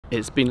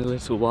It's been a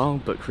little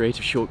while, but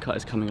Creative Shortcut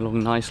is coming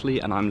along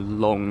nicely and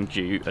I'm long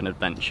due an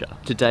adventure.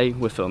 Today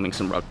we're filming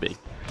some rugby.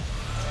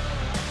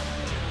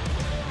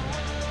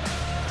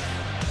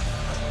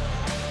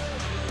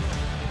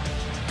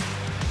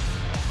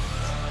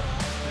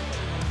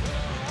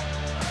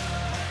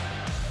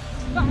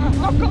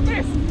 I've got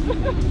this!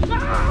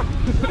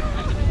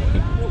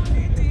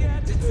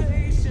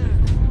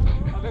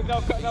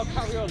 They'll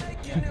carry on.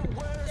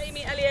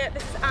 Jamie, Elliot,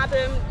 this is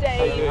Adam,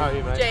 Dave, How are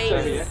you, mate?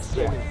 James.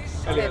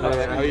 Elliot, how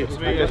are you? Good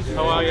to meet you.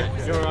 How are you?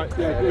 You alright?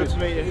 Yeah, good to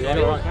meet you. Yeah.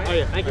 You alright, mate? Oh,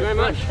 yeah. Thank you very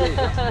much.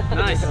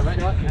 Nice.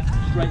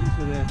 Straight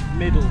into the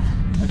middle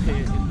of here,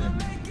 isn't it?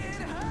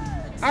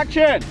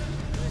 Action!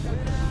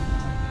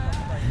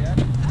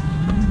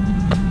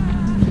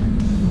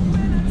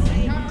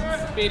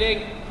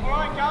 Speeding.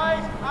 Alright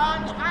guys,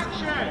 and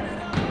action!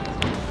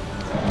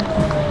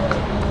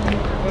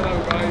 Well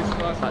done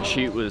guys. That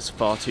shoot was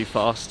far too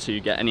fast to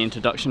get any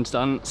introductions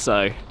done,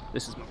 so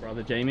this is my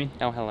brother Jamie.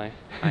 Oh, hello.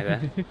 Hi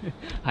there.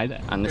 Hi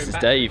there. And this is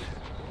Dave.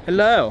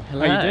 Hello.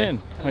 Hello. How you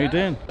doing? How you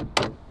doing?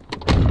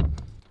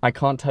 I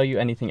can't tell you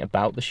anything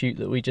about the shoot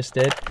that we just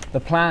did.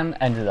 The plan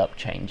ended up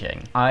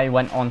changing. I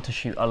went on to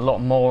shoot a lot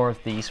more of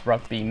these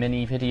rugby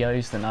mini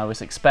videos than I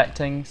was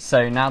expecting,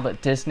 so now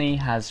that Disney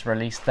has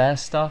released their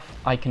stuff,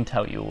 I can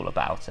tell you all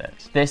about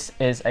it. This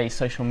is a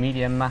social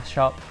media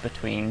mashup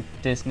between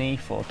Disney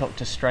for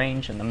Doctor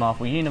Strange and the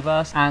Marvel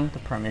Universe and the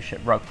Premiership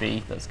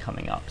Rugby that's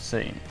coming up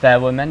soon. There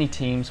were many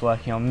teams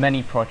working on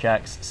many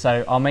projects,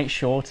 so I'll make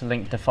sure to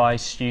link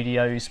Defy's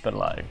studios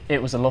below.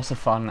 It was a lot of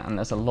fun and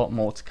there's a lot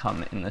more to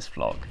come in this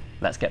vlog.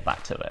 Let's get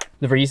back to it.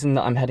 The reason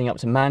that I'm heading up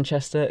to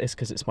Manchester is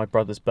because it's my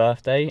brother's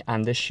birthday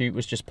and this shoot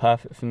was just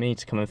perfect for me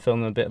to come and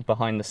film a bit of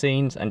behind the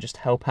scenes and just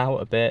help out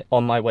a bit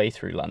on my way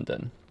through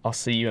London. I'll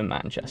see you in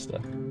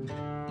Manchester.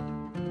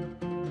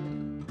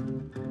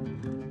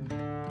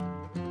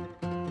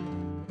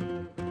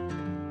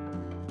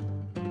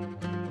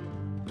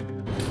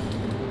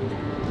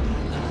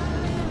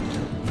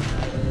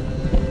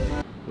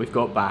 We've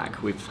got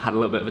back, we've had a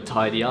little bit of a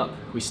tidy up.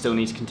 We still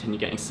need to continue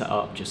getting set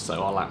up just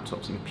so our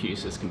laptops and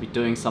computers can be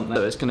doing something.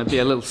 So it's going to be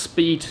a little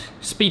speed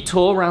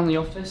tour around the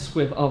office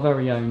with our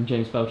very own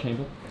James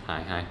Belchamber.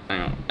 Hi.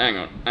 Hang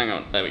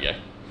on, there we go.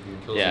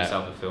 He calls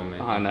himself a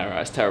filmmaker. I know,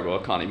 right, it's terrible,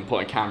 I can't even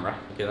point a camera.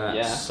 Look at that,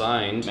 Yeah.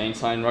 signed. Main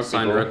sign rugby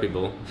Signed ball. rugby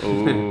ball.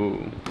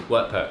 Ooh.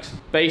 Work perks.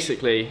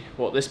 Basically,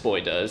 what this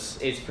boy does,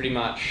 It's pretty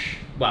much,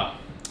 well,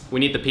 we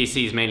need the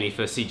PCs mainly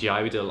for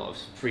CGI. We do a lot of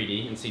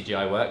 3D and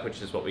CGI work,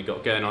 which is what we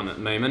got going on at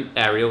the moment.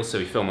 Aerial, so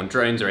we film on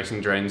drones, racing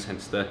drones,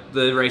 hence the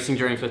racing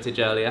drone footage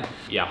earlier.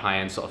 Yeah,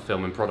 high-end sort of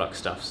film and product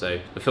stuff. So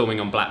we're filming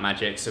on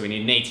Blackmagic, so we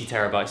need an 80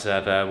 terabyte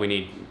server. We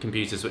need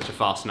computers which are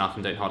fast enough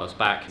and don't hold us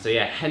back. So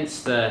yeah,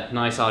 hence the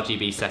nice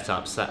RGB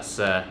setups.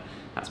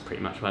 That's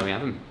pretty much where we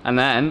have them. and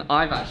then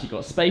I've actually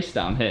got space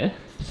down here.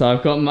 So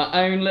I've got my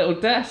own little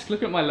desk.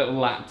 Look at my little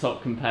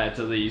laptop compared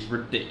to these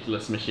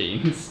ridiculous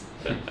machines.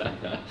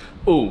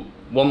 Oh,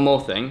 one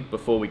more thing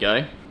before we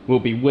go.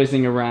 We'll be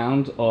whizzing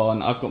around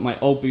on, I've got my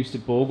old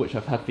boosted board, which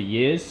I've had for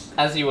years.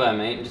 As you were,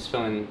 mate. I'm just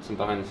filming some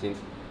behind the scenes.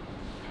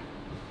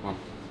 Come on.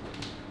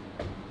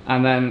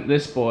 And then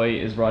this boy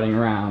is riding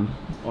around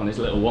on his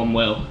little one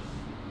wheel.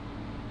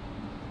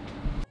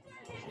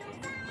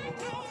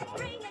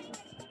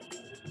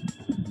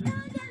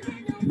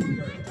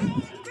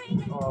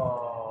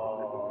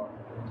 Oh,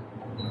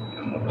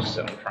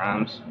 some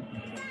trams.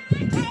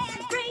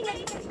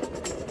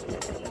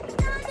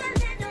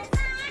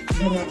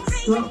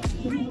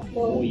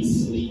 Boy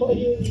sleepy.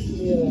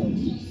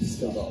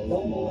 Still got a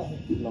lot more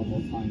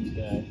time to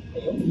go.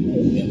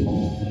 Get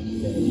on.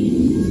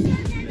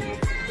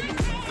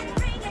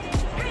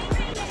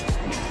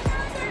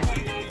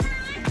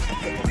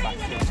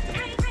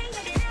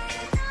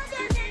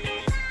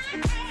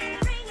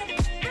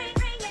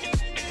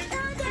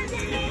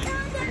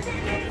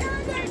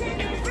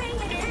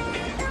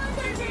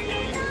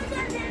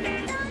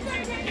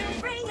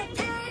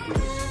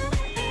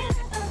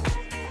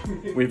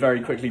 We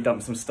very quickly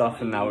dumped some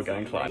stuff and now we're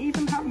going climbing. I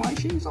even have my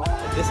shoes on.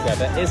 This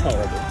weather is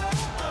horrible.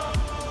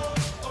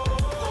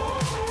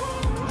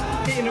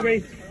 Get in the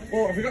reef.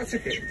 Oh, have we got a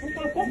ticket?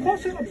 Of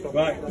course it looks like.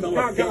 Right, no,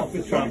 can't get off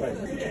this tram.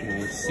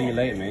 See you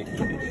later, mate.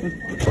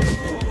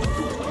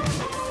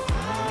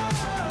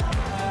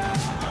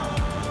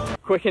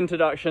 Quick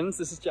introductions,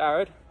 this is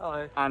Jared.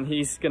 Hello. And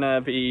he's gonna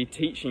be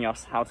teaching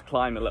us how to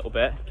climb a little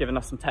bit, giving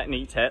us some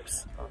technique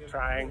tips. I'm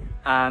trying.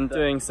 And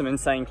doing some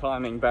insane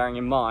climbing, bearing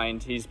in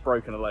mind he's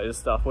broken a load of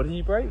stuff. What did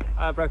you break?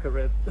 I broke a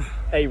rib.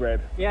 A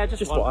rib? Yeah,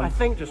 just one. I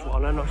think just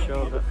one, I'm not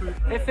sure, but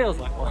it feels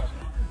like one.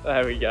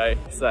 There we go.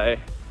 So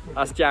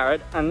that's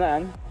Jared. And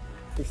then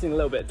we've seen a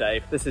little bit of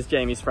Dave. This is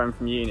Jamie's friend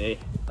from uni.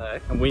 Hello.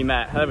 And we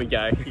met, there we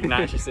go, you can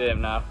actually see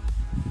him now.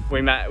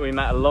 We met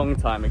a long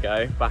time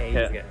ago, back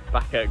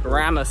at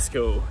grammar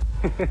school,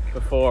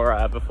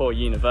 before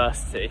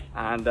university,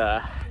 and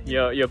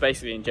you're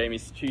basically in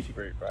Jamie's tutor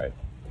group, right?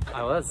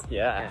 I was.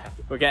 Yeah.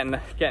 We're getting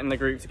the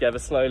group together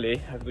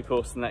slowly over the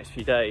course of the next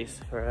few days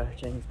for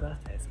Jamie's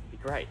birthday. It's gonna be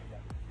great.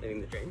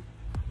 Living the dream.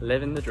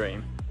 Living the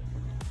dream.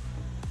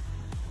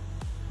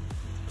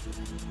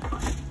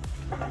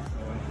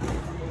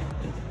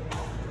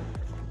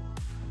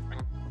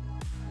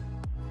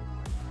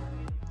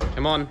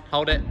 Come on,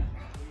 hold it.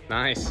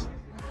 Nice.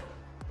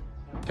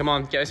 Come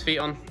on, get his feet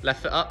on.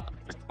 Left foot up.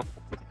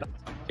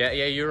 Yeah,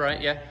 you're right,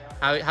 yeah.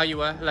 How you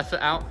were, left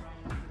foot out.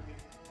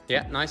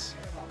 Yeah, nice.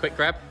 Quick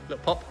grab,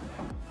 little pop.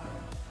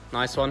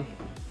 Nice one.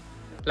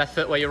 Left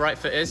foot where your right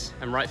foot is,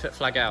 and right foot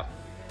flag out.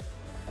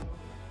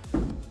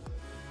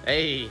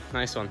 Hey,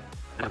 nice one.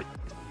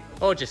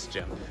 Or just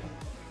jump.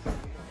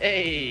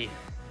 Hey.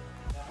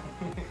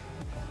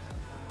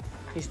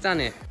 He's done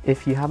it.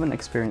 If you haven't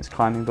experienced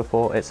climbing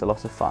before, it's a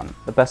lot of fun.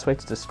 The best way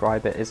to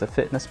describe it is a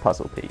fitness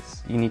puzzle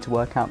piece. You need to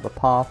work out the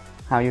path,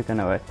 how you're going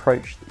to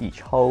approach each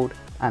hold,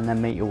 and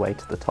then make your way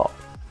to the top.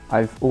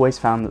 I've always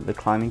found that the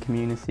climbing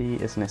community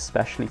is an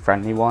especially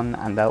friendly one,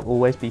 and there'll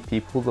always be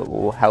people that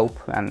will help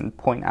and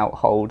point out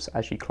holds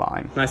as you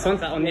climb. Nice one,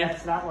 that one, yeah.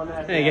 Yes, that one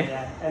there. There you go.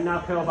 Yeah. And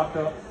now curl back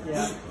up.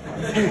 Yeah.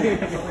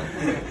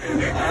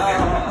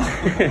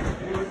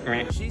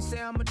 She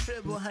say I'm a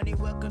triple, honey,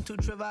 welcome to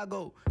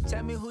Trivago.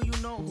 Tell me who you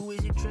know, who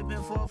is you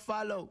tripping for a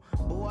follow?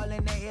 Ball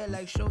in the air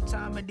like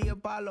Showtime and the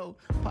Apollo.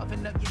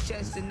 Puffing up your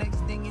chest, the next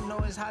thing you know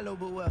is hollow.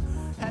 But well,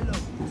 hello,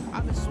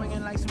 I've been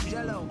swinging like some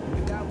jello.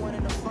 The guy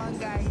wanted a fun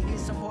guy, he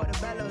gets some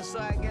portobello. So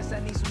I guess I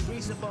need some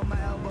grease up on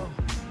my elbow.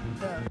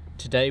 Yeah.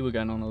 Today we're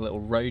going on a little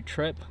road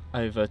trip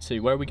over to,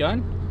 where are we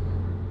going?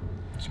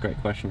 It's a great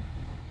question.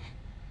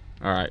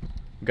 Alright,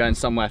 we're going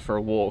somewhere for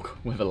a walk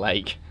with a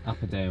lake.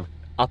 Upperdale.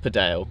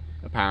 Upperdale,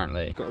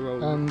 apparently. Got a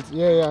roll. And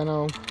yeah, I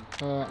know.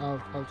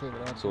 I'll take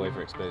it out. It's all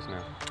overexposed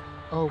now.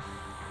 Oh.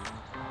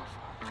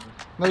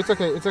 No, it's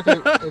okay. It's okay.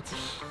 It's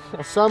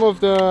some of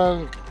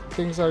the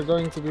things are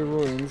going to be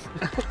ruined.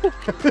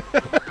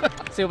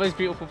 See all those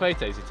beautiful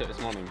photos you took this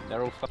morning?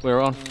 They're all fun.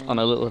 We're off on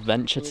a little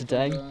adventure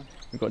today.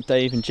 We've got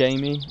Dave and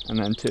Jamie, and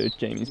then two of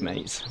Jamie's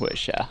mates,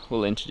 which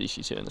we'll introduce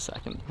you to in a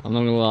second. I'm not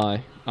gonna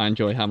lie, I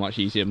enjoy how much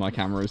easier my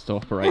camera is to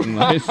operate in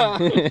those.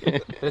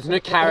 There's no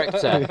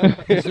character.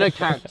 There's no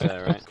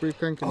character, right? Keep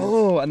cranking it.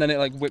 Oh, and then it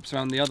like whips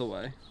around the other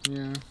way.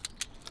 Yeah.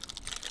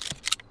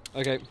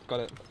 Okay, got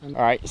it.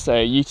 Alright, so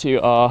you two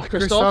are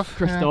Christoph,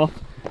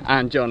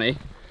 and Johnny.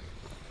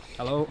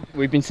 Hello.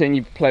 We've been seeing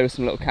you play with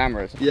some little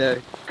cameras. Yeah,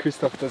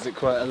 Christoph does it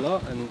quite a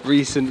lot, and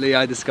recently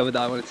I discovered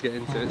that I wanted to get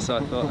into it, so I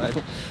thought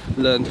I'd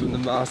learn from the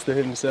master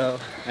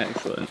himself.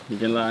 Excellent. You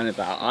can learn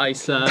about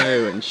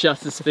ISO and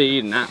shutter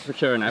speed and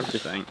aperture and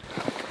everything.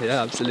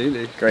 Yeah,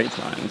 absolutely. Great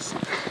times.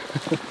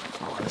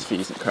 Oh, this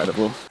view's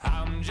incredible.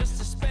 I'm just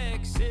a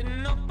speck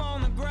sitting up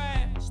on the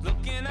grass,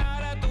 looking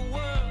out at the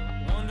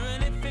world,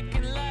 wondering if it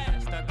can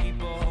last. I keep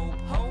a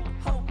hope,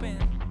 hoping.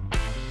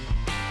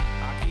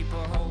 I keep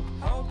a hope,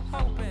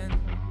 hoping.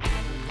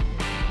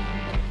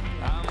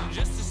 I'm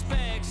just a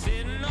speck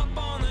sitting up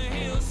on the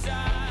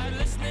hillside,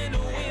 listening to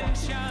wind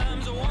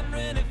chimes,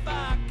 wondering if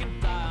I can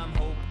fly. I'm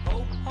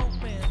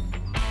hoping.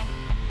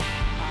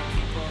 I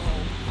keep a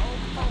hope,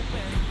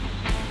 hoping.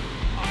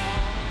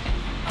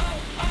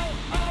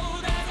 Oh,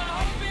 there's a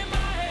hope in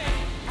my head.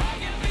 I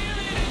can feel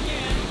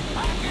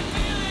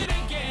it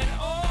again.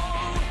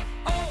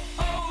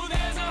 Oh,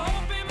 there's a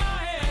hope in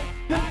my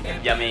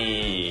head.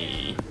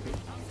 Yummy!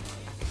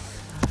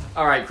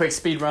 Alright, quick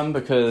speed run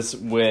because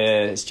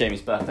it's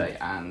Jamie's birthday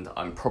and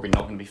I'm probably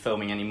not going to be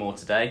filming anymore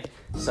today.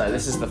 So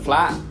this is the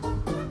flat.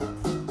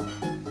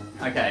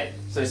 Okay,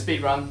 so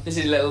speed run. This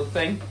is a little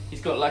thing.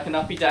 He's got like an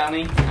uppy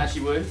downy, as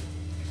you would.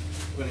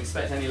 Wouldn't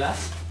expect any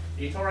less.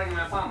 Are you touring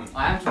my apartment?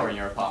 I am touring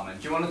your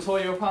apartment. Do you want to tour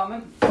your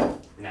apartment?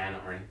 Nah,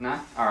 not really. Nah?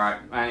 Alright,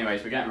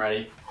 anyways, we're getting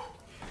ready.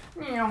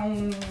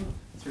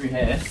 Through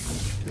here.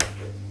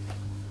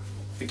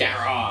 The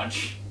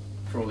garage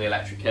for all the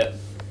electric kit.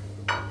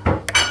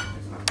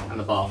 And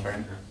the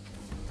bathroom.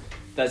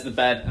 There's the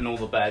bed and all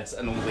the beds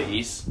and all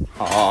these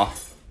are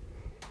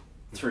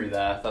through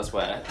there. That's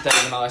where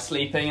Dave and I are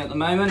sleeping at the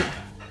moment.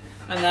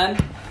 And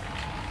then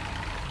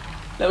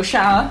little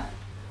shower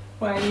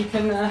where you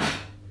can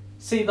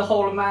see the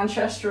whole of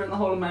Manchester and the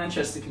whole of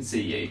Manchester can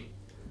see you.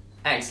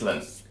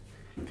 Excellent.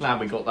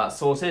 Glad we got that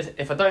sorted.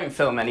 If I don't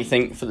film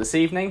anything for this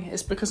evening,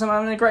 it's because I'm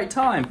having a great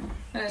time.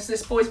 And it's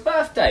this boy's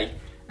birthday.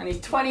 And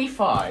he's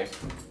 25.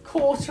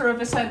 Quarter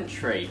of a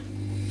century.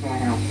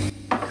 Wow.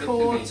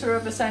 Quarter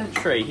of a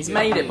century. He's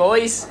made it,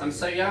 boys. I'm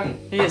so young.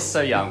 He is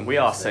so young. We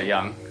are so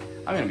young.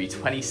 I'm going to be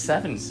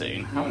 27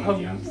 soon. How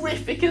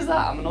horrific is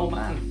that? I'm an old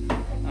man.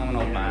 I'm an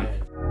old man.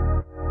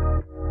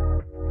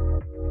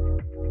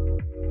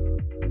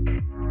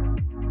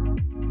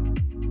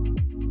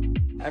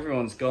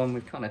 Everyone's gone.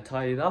 We've kind of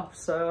tidied up,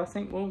 so I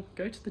think we'll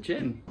go to the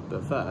gym.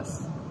 But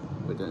first,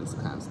 we're doing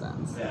some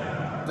handstands.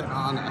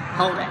 Banana.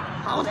 Hold it.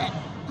 Hold it.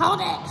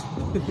 Hold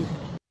it.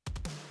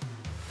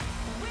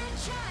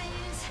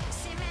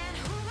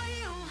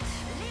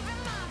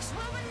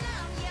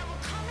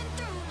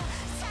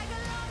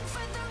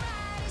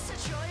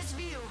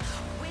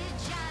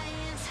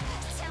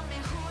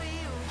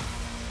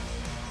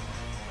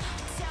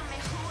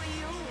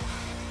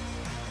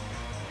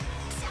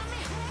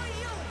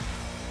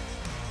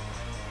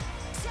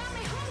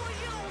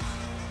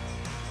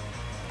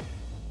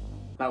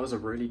 That was a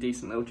really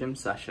decent little gym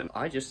session.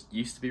 I just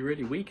used to be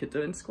really weak at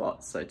doing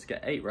squats, so to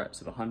get 8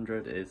 reps of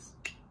 100 is,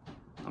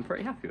 I'm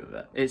pretty happy with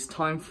it. It's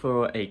time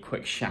for a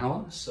quick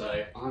shower,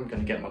 so I'm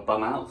gonna get my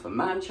bum out for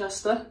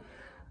Manchester,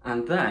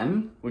 and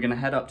then we're gonna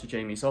head up to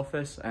Jamie's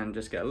office and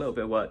just get a little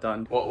bit of work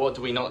done. What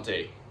do we not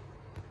do?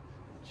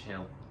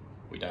 Chill.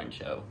 We don't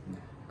chill.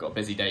 Got a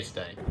busy day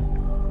today.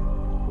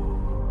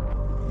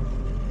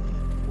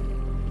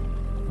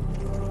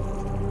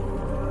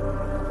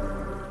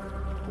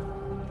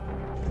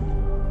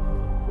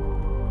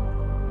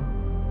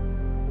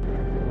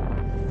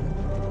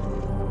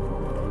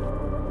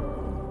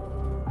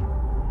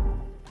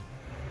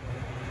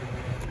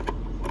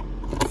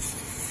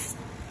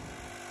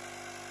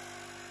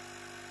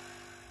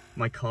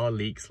 My car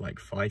leaks like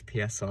 5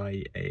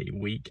 psi a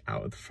week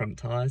out of the front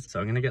tyres, so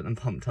I'm going to get them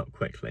pumped up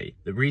quickly.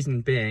 The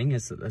reason being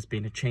is that there's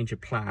been a change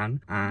of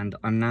plan, and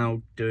I'm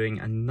now doing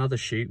another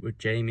shoot with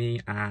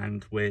Jamie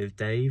and with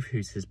Dave,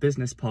 who's his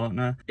business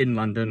partner, in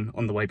London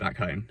on the way back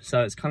home.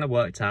 So it's kind of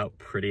worked out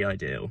pretty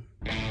ideal.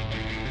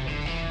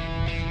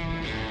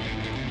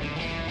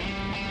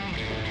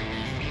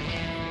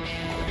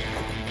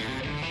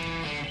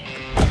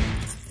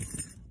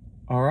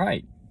 All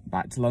right,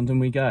 back to London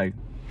we go.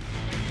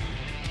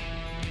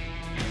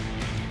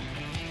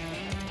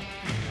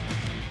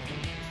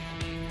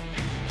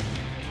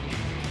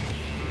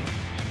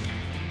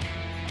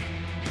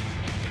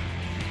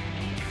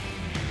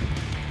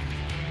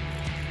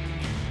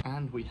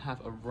 We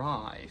have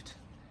arrived.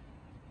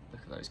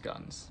 Look at those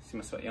guns. See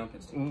my sweaty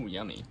armpits? Ooh,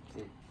 yummy.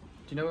 Do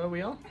you know where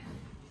we are?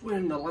 We're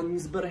in the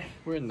Lansbury.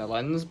 We're in the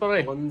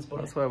Lansbury.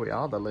 That's where we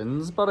are, the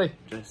Lansbury.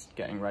 Just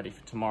getting ready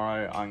for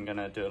tomorrow. I'm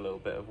gonna do a little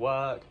bit of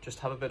work, just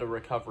have a bit of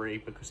recovery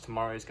because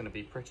tomorrow is gonna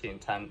be pretty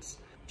intense.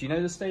 Do you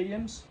know the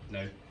stadiums?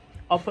 No.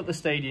 I'll put the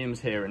stadiums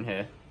here and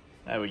here.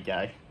 There we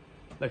go.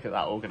 Look at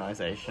that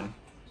organisation.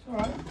 It's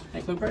alright.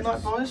 Excellent. Good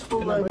night, boys.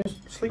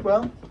 Sleep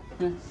well.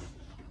 Yeah.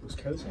 It's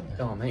cozy.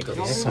 Oh mate, Your it's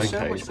room's so so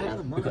much cozy. better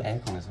than mine. We've got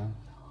aircon as well.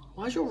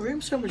 Why is your room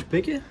so much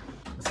bigger?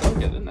 It's so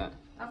good, isn't it?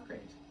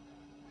 Upgrade.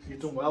 You've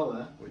done well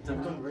there. You've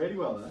done really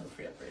well there.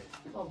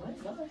 Oh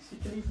mate, nice. You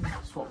can even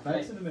swap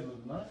beds in the middle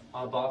of the night.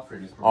 Our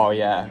bathroom is Oh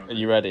yeah, are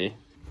you ready?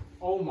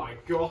 Oh my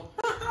god.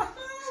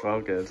 So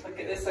good. Look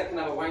at this, I can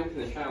have a wank in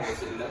the shower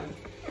sitting down.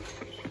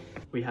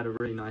 We had a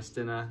really nice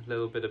dinner, a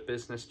little bit of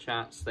business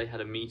chats. They had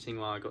a meeting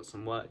while I got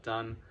some work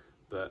done,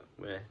 but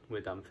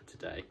we're done for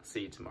today.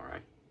 See you tomorrow.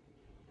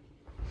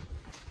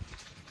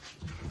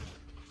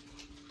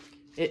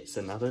 It's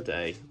another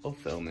day of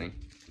filming.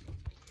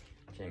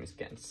 James is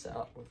getting set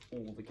up with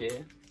all the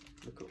gear.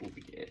 Look at all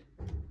the gear.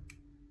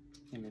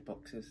 In my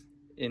boxes.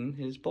 In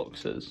his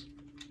boxes.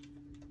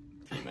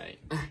 Hey mate.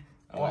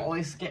 I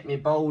always get me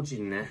bulge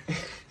in there.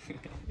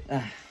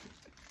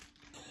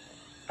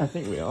 I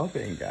think we are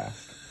being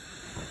gassed.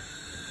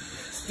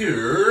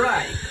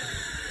 Right.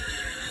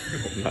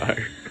 Oh no.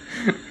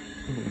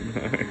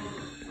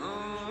 Oh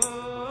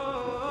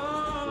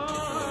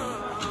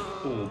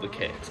no. All the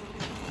kit.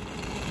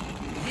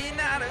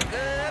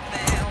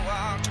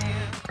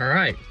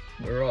 Alright,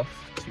 we're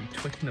off to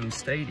Twickenham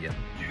Stadium.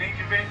 Do you need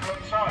your vehicle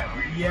on site?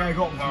 Yeah, I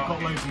got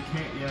loads of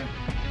kit, yeah.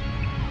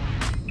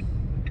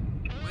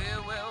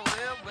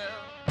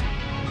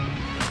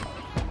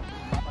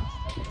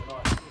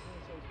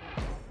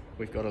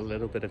 We've got a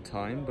little bit of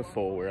time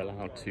before we're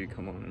allowed to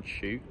come on and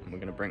shoot, and we're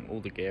going to bring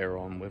all the gear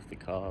on with the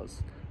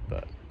cars,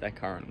 but they're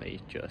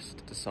currently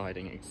just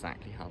deciding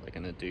exactly how they're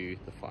going to do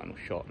the final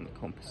shot and the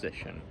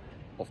composition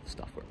of the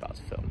stuff we're about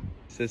to film.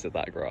 Scissor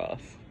that grass.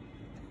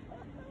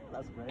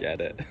 That's great.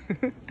 Get it? I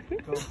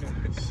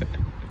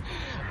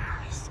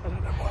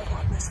don't know what I've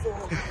like this for.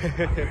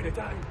 I really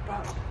don't,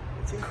 but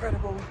it's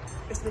incredible.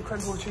 It's an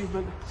incredible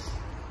achievement.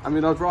 I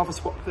mean, I'd rather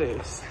swap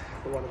this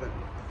for one of them.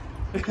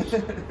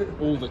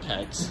 All the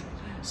kegs.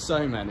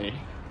 So many.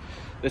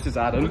 This is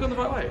Adam. Have we gone the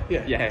right way?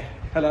 Yeah. Yeah.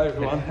 Hello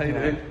everyone, how you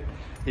doing?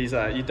 He's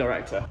your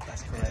director.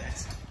 That's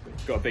great.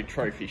 Got a big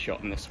trophy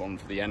shot in this one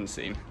for the end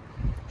scene.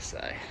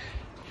 So,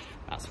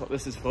 that's what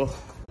this is for.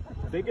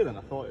 Bigger than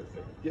I thought it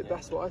would be. Yeah,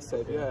 that's what I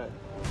said, yeah.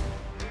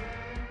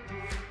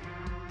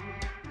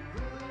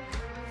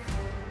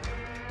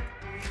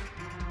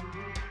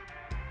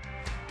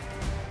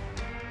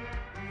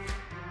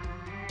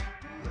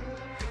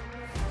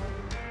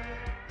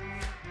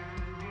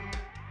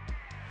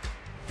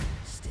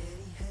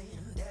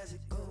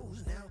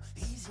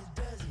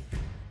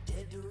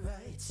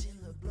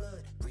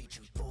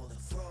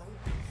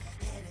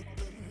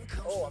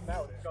 Oh, I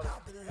nailed it.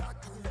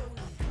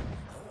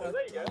 Oh,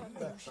 there you go.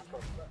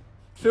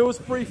 Phil's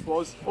brief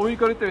was, all you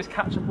got to do is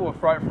catch a ball,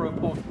 throw it through a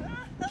portal.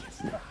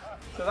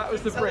 So that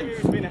was the brief.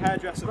 He's been a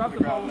hairdresser. Grab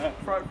the ball,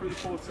 throw it through the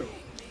portal.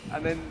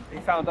 And then he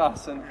found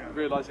us and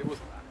realised it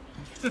wasn't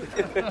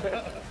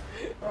that.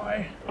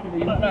 Right.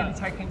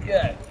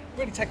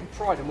 Really taking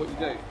pride in what you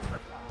do.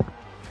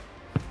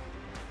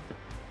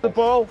 The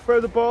ball, throw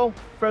the ball,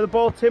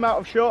 Tim out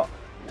of shot.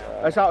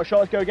 That's out of shot,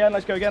 let's go again,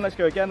 let's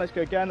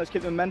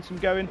keep the momentum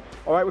going.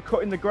 All right, we're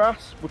cutting the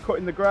grass,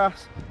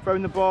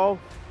 throwing the ball.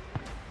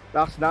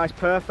 That's nice,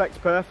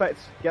 perfect, perfect.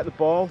 Get the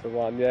ball. The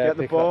one, yeah. Get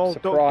the ball,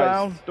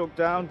 duck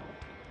down.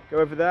 Go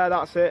over there,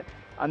 that's it.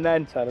 And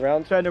then turn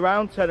around,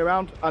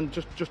 and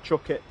just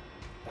chuck it.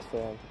 That's the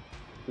one.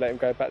 Let him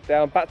go back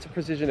down, back to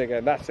precision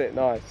again. That's it,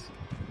 nice.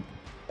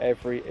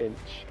 Every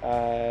inch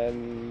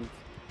and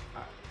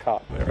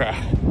cut. We're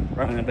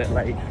running a bit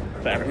late,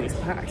 but everything's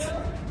packed,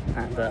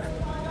 and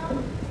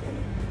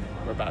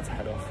we're about to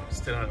head off.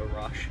 Still in a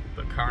rush,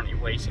 but currently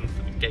waiting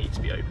for the gate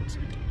to be open so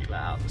we can be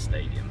let out of the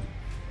stadium.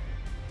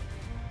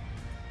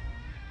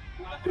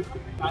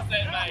 That's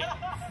it, mate.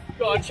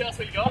 Go on, show us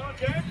what you got.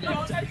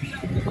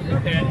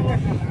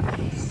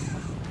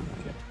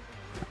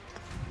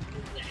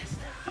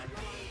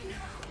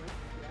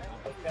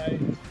 Okay,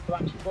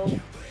 flexible.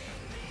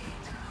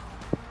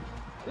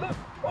 Look!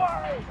 Whoa!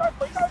 Go!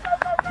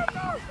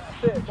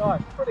 That's it,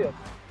 nice, brilliant.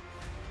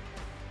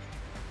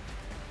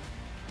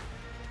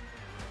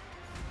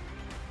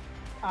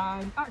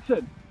 And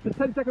action! Just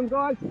 10 seconds,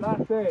 guys.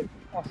 That's it.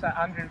 What's that,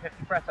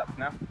 150 press ups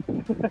now?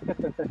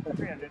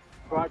 300.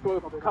 Right,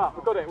 good. Cut.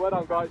 We've got it. Well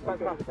done, guys.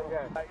 Fantastic.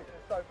 Yeah. You're doing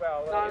so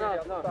well. No.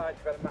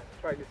 You've had a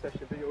massive training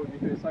session, but you're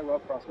doing so well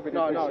for us. We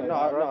really appreciate it. I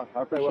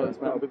appreciate it.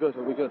 It'll be good.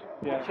 It'll be good.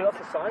 Yeah. Actually,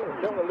 that's a sign. You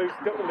don't want to lose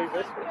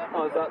this.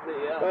 Oh, is that the?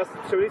 Yeah.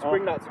 So we need to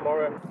bring that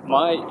tomorrow.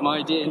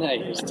 My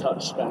DNA has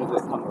touched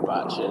Benedict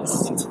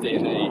Cumberbatch's into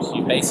DNA.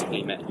 You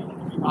basically met him.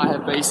 I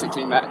have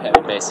basically met him.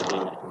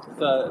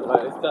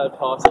 Third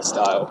party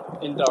style,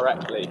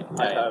 indirectly.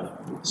 I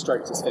have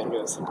stroked his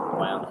fingers.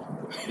 Wow.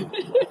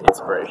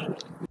 Inspiration.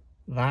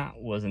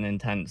 That was an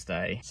intense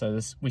day. So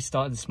we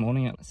started this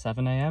morning at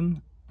 7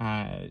 AM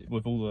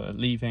with all the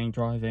leaving,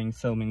 driving,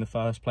 filming the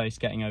first place,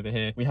 getting over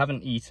here. We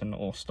haven't eaten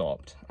or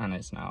stopped, and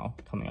it's now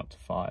coming up to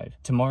 5.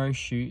 Tomorrow's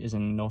shoot is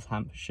in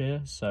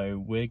Northamptonshire,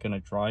 so we're gonna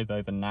drive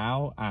over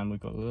now, and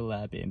we've got a little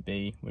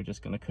Airbnb. We're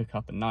just gonna cook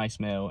up a nice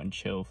meal and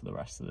chill for the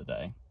rest of the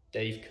day.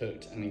 Dave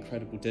cooked an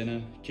incredible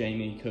dinner,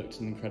 Jamie cooked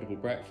an incredible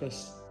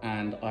breakfast,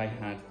 and I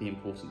had the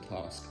important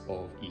task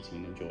of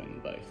eating and enjoying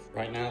them both.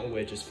 Right now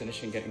we're just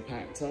finishing getting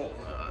packed up.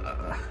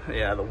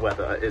 Yeah, the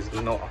weather is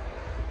not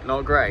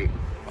great.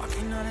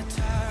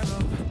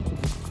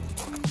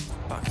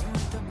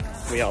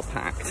 We are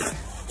packed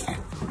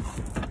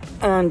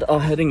and are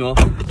heading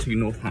off to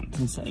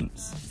Northampton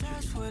Saints.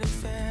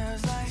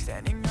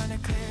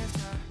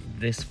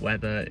 This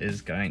weather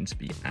is going to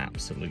be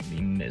absolutely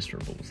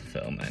miserable to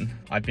film in.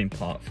 I've been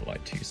parked for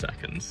like 2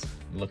 seconds.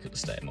 Look at the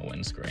state of my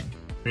windscreen.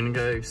 We're gonna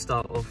go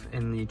start off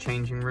in the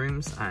changing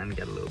rooms and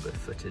get a little bit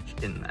of footage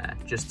in there,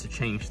 just to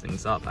change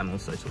things up and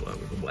also to work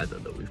with the weather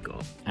that we've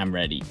got. I'm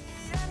ready.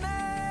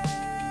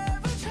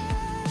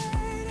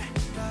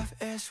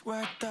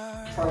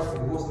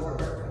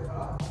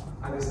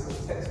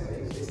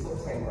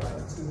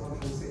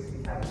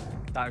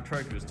 That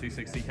trophy was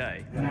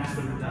 260k.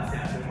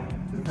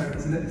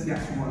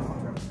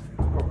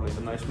 Probably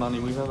the most money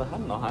we've ever had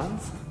in our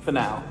hands. For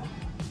now.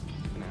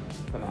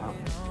 For now.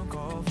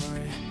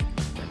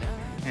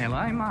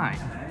 Hello, mate.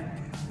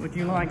 Would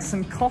you like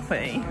some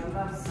coffee?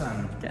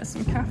 Get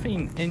some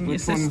caffeine in your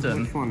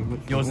system. Which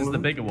one? Yours is the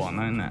bigger one,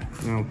 isn't it?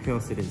 No, of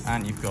course it is.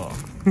 And you've got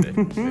a bit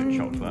of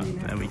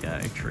chocolate. There we go,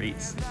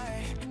 treats.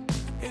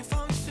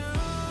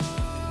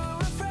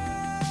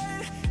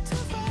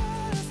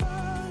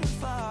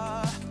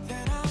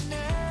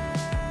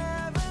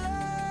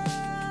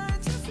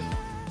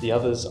 The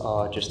others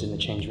are just in the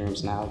changing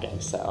rooms now, getting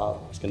set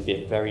up. It's going to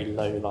be a very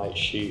low light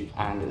shoot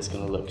and it's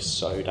going to look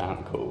so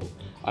damn cool.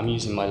 I'm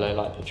using my low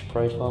light picture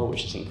profile,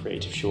 which is in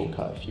Creative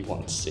Shortcut if you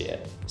want to see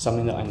it.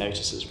 Something that I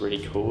noticed is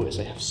really cool is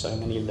they have so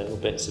many little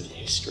bits of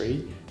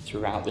history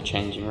throughout the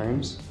changing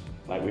rooms.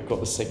 Like we've got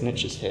the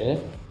signatures here,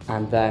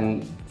 and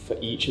then for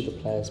each of the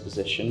players'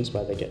 positions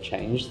where they get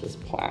changed, there's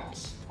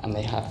plaques. And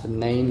they have the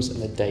names and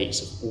the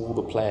dates of all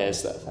the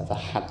players that have ever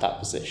had that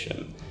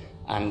position.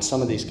 And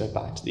some of these go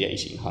back to the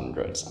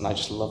 1800s, and I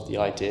just love the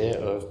idea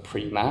of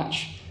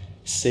pre-match,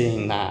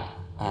 seeing that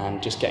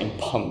and just getting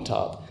pumped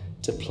up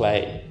to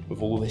play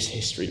with all this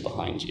history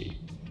behind you.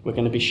 We're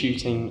going to be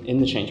shooting in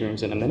the changing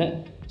rooms in a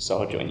minute, so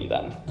I'll join you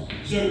then.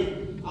 So,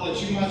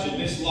 Alex, you imagine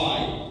this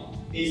light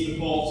is the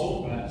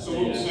portal, so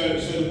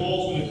the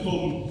ball's going to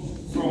come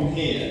from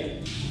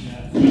here,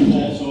 from the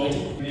portal,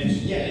 and then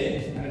just get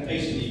it, and then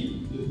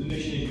basically the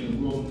mission is going to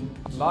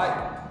run.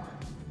 Light.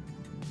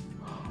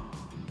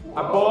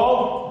 A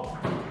ball.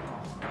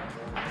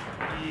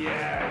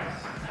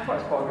 Yes.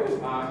 That's quite good.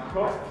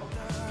 Cut.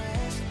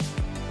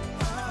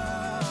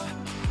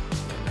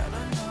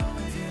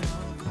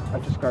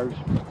 That just goes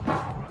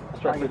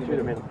straight through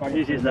the middle. I'll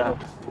use that.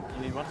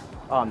 You need one?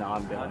 Oh no,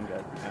 I'm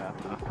good. Yeah.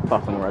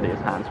 Plus I'm already as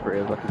hands-free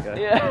as I can go.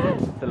 Yeah.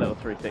 It's a little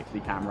 360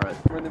 camera.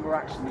 We're in the more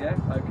action, yeah?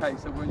 Okay,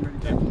 so when you're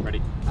ready, yeah,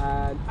 ready.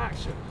 And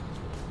action.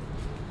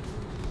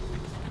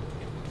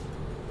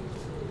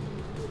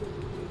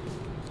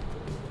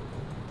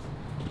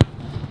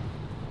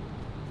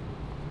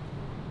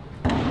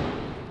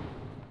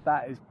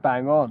 That is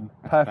bang on.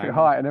 Perfect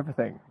height and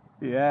everything.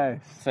 Yes.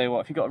 So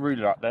what, if you've got a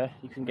ruler up there,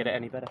 you can get it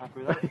any better.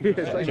 Happy with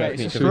that?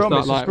 It's a scrum,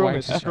 it's a scrum,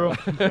 it's a scrum.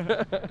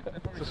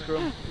 It's a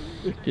scrum.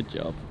 Good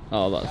job.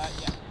 Oh,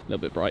 that's a little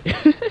bit bright.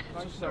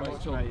 Thanks so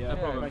much, mate. Yeah. No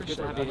problem. Good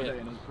to have you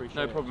here.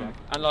 No problem.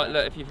 And like,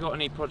 look, if you've got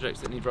any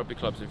projects that need rugby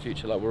clubs in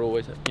future, like we're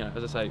always, you know,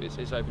 as I say,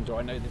 it's open door.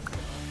 I know this.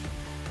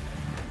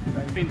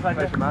 It's been a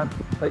pleasure, man.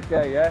 Take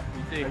care, yeah?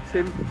 You too. Hey,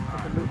 Tim.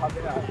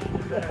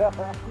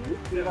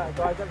 See you later,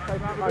 guys. Have a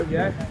safe home,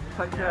 yeah?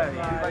 Take care.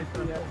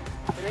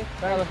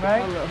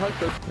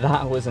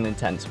 That was an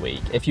intense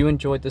week. If you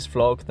enjoyed this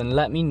vlog, then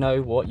let me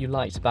know what you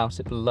liked about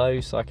it below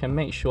so I can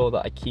make sure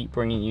that I keep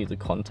bringing you the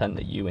content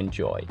that you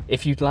enjoy.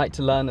 If you'd like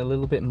to learn a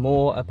little bit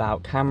more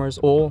about cameras,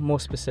 or more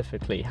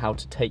specifically how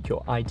to take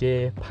your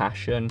idea,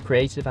 passion,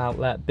 creative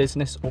outlet,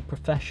 business or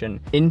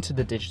profession into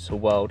the digital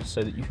world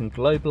so that you can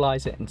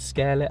globalize it and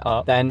scale it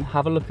up, then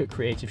have a look at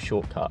Creative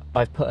Shortcut.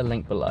 I've put a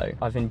link below.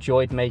 I've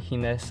enjoyed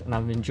making this and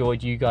I've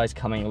enjoyed you guys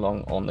coming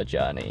along on the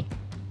journey.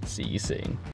 See you soon.